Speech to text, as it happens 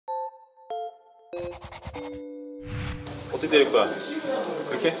어떻게 때릴 거야?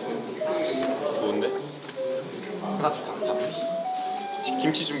 그렇게? 좋은데? 하나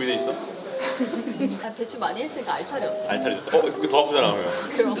김치 준비돼 있어? 아, 배추 많이 했으니까 알타리 어때? 알타리 좋다. 이거 더 아프잖아.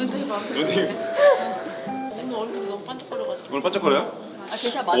 그럼 눈등이 봐. 눈이 오늘 얼굴이 너무 반짝거려가지고. 오늘 반짝거려요? 아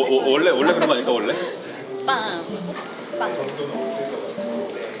괜찮아, 맞을 거야. 원래 그런 거 아닐까 원래? 빵. 빵. 너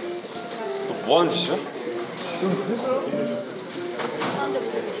뭐 하는 짓이야? 사람들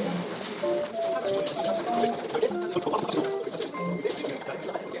보고 계시네.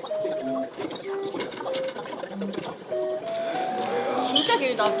 진짜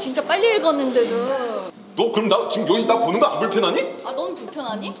길다. 진짜 빨리 읽었는데도. 너 그럼 나 지금 여기서 나 보는 거 안 불편하니? 아, 넌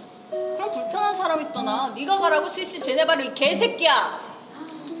불편하니? 그럼 불편한 사람 있더나. 네가 가라고 스위스 제네바로 이 개새끼야.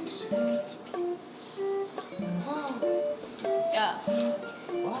 야,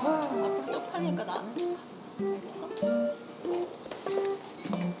 앞으로 쪽팔리니까 나 아는 척하지 마. 알겠어?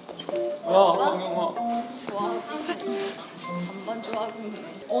 황경아. 좋아하고 반반 좋아하고 있네.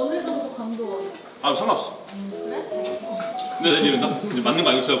 어느 정도 강도? 아 상관없어. 그래? 근데 나 이런다. 이제 맞는 거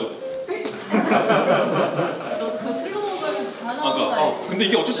알겠어 하고. 너 그 슬로우가 다 나오는 거 알지? 근데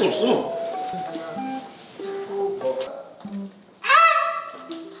이게 어쩔 수 없어.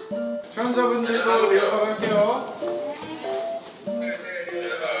 시청자분들도 리허설할게요.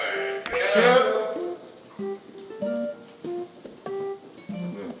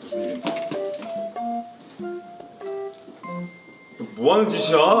 무슨 일인데? 뭐 하는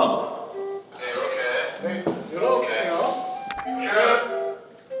짓이야? 네, 열어볼게요.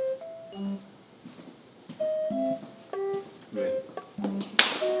 왜?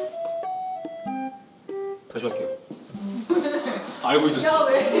 다시 할게요. 알고 있었어. 야,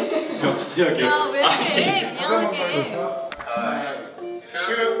 왜? 저 다시 할게요. 야, 왜 아씨. 그래? 미안하게.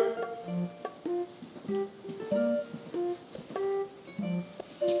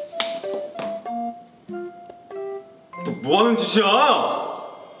 너 뭐 하는 짓이야?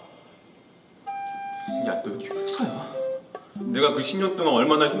 야, 너 이게 회사야? 내가 그 10년 동안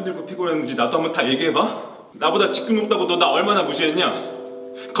얼마나 힘들고 피곤했는지 나도 한번 다 얘기해봐. 나보다 직급 높다고 너 나 얼마나 무시했냐?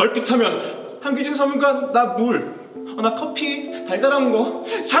 걸핏하면 한기준 사무관 나 물, 나 커피, 달달한 거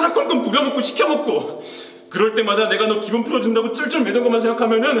사사건건 부려먹고 시켜먹고 그럴 때마다 내가 너 기분 풀어준다고 쩔쩔 매는 것만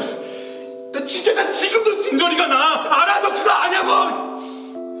생각하면은 나 진짜 나 지금도 진저리가 나. 알아? 너 그거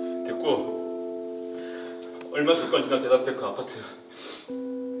아냐고? 됐고 얼마 줄 건지 나 대답해. 그 아파트.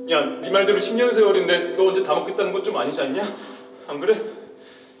 야, 네 말대로 10년 세월인데 너 언제 다 먹겠다는 건 좀 아니지 않냐? 안 그래?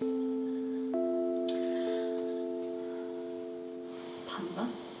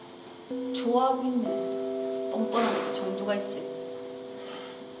 반반? 좋아하고 있네. 뻔뻔한 것도 정도가 있지.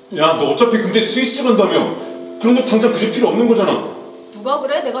 야, 너 어차피 근데 스위스 간다며. 그런 거 당장 그질 필요 없는 거잖아. 누가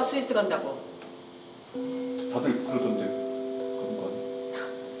그래? 내가 스위스 간다고. 다들 그러던데. 그런 거 아니야?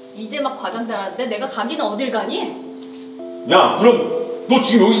 이제 막 과장되라는데 내가 가기는 어딜 가니? 야, 그럼 너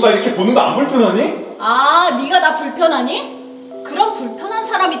지금 여기서 나 이렇게 보는 거 안 불편하니? 아, 네가 나 불편하니? 그럼 불편한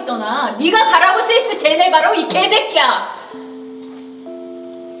사람 있더나. 네가 가라고 스위스 제네바로 이 개새끼야.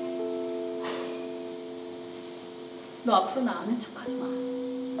 너 앞으로 나 아는 척하지 마.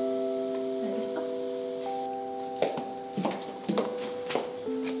 알겠어?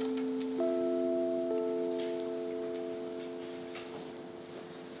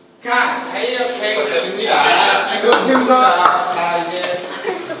 자, 이렇게 됐습니다. 지금부터 자 이제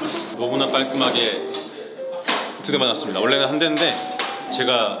너무나 깔끔하게 2대 맞았습니다. 원래는 한 대인데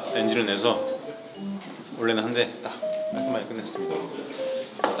제가 엔진을 내서 원래는 한 대 딱 깔끔하게 끝냈습니다.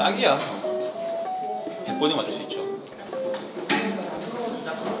 딱이야. 100번이 맞을 수 있죠.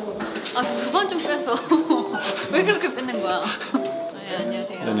 아, 그건 좀 뺐어. 왜 그렇게 뺏는 거야? 네,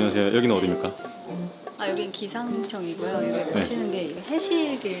 안녕하세요. 네, 안녕하세요. 여기는 어디입니까? 아, 여긴 기상청이고요. 여기 보시는 게 이게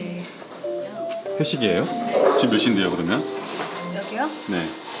회식이거든요. 회식이에요? 지금 몇 시인데요, 그러면? 여기요? 네.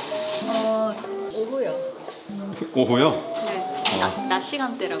 오후요. 오후요? 네. 낮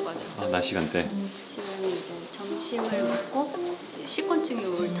시간대라고 하죠. 아, 낮 시간대. 지금 이제 점심을 먹고 식곤증이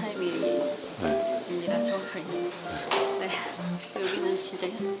올 타이밍입니다. 정확하게. 네. 여기는 진짜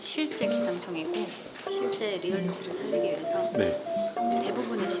실제 기상청이고 실제 리얼리티를 살리기 위해서 네.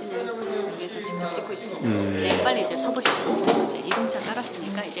 대부분의 씬을 여기에서 직접 찍고 있습니다. 네, 빨리 이제 서보시죠. 이제 이동차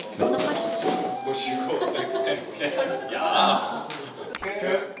깔았으니까 이제 혼업하시죠. 보시고. 야.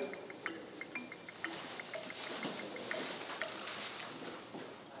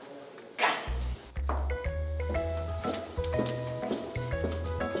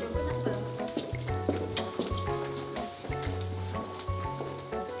 지금 끝났어요.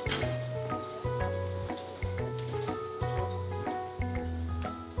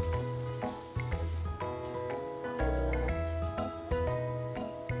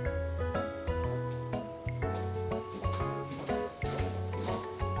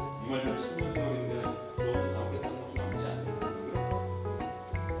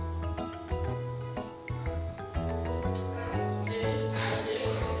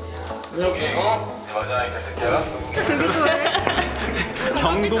 이렇게 진짜 되게 좋아해.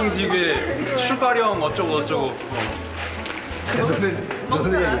 경동지게 추가령 어쩌고.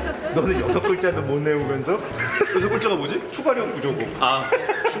 너는 6글자도 못 내우면서 6글자가 뭐지? 추가령 구조고. 아,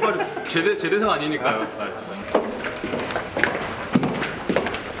 추가령 제대사 아니니까요.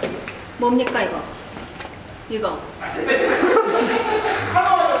 뭡니까 이거? 이거.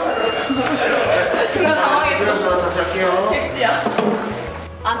 순간 당황했어. 백지야.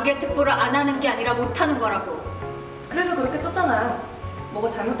 안개 특보를 안 하는 게 아니라 못 하는 거라고. 그래서 그렇게 썼잖아요. 뭐가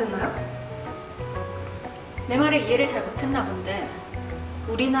잘못됐나요? 내 말에 이해를 잘 못했나 본데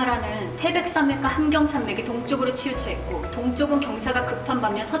우리나라는 태백산맥과 함경산맥이 동쪽으로 치우쳐 있고 동쪽은 경사가 급한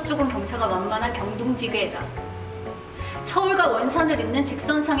반면 서쪽은 경사가 완만한 경동지대다. 서울과 원산을 잇는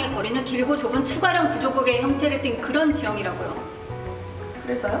직선상의 거리는 길고 좁은 추가령 구조국의 형태를 띈 그런 지형이라고요.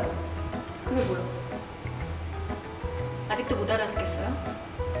 그래서요? 그게 뭐요? 아직도 못 알아듣겠어요?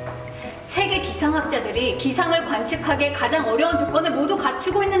 세계 기상학자들이 기상을 관측하기에 가장 어려운 조건을 모두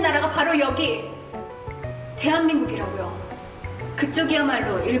갖추고 있는 나라가 바로 여기 대한민국이라고요.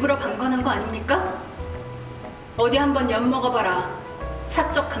 그쪽이야말로 일부러 방관한 거 아닙니까? 어디 한번 엿먹어봐라.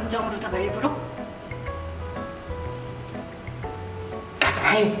 사적 감정으로다가 일부러?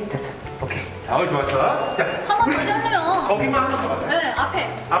 아이 됐어. 오케이. 좋았어. 자, 한 번 더 잡네요. 거기만 하나 더 맞아. 네,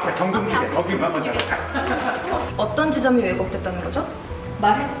 앞에. 경동지대 거기만 맞아. 어떤 지점이 왜곡됐다는 거죠?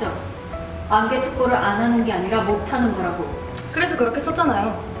 말했죠. 안개 특보를 안 하는 게 아니라 못 하는 거라고. 그래서 그렇게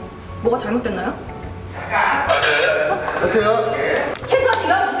썼잖아요. 뭐가 잘못됐나요? 어때요? 최소한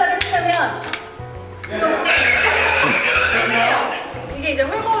이런 기사를 쓰려면 이게 이제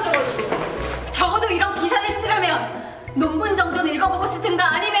헐거워져가지고 적어도 이런 기사를 쓰려면 논문 정도는 읽어보고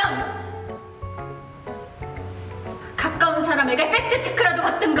쓰든가 아니면 가까운 사람에게 팩트 체크라도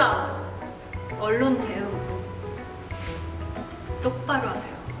받든가. 언론 대응 똑바로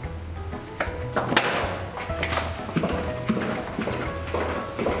하세요.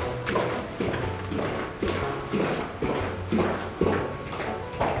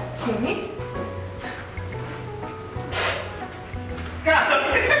 정리?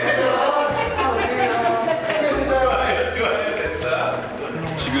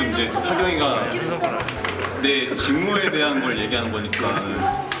 지금 이제 하경이가 내 직무에 대한 걸 얘기하는 거니까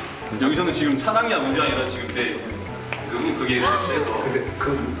여기서는 지금 사랑이야 문제 아니라 지금 내 너무 그게 세서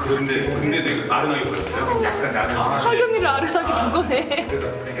근데 내가 아른하게 보였어요. 약간 나는 하경이를 아련하게 본 거네.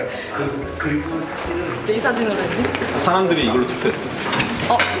 그리고 내 사진으로 했네. 사람들이 이걸로 투표했어.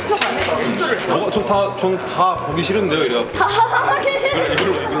 투표 가네. 전다 보기 싫은데요, 이래갖고.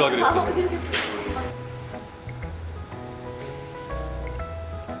 이걸로 하기로 했어.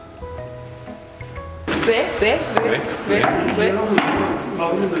 왜?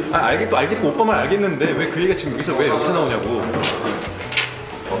 아, 알겠고 오빠 말 알겠는데 왜 그 얘기가 지금 여기서 나오냐고.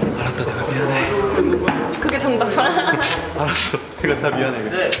 알았다, 내가 미안해. 그게 정답. 알았어, 내가 다 미안해.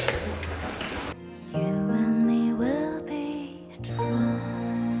 그래.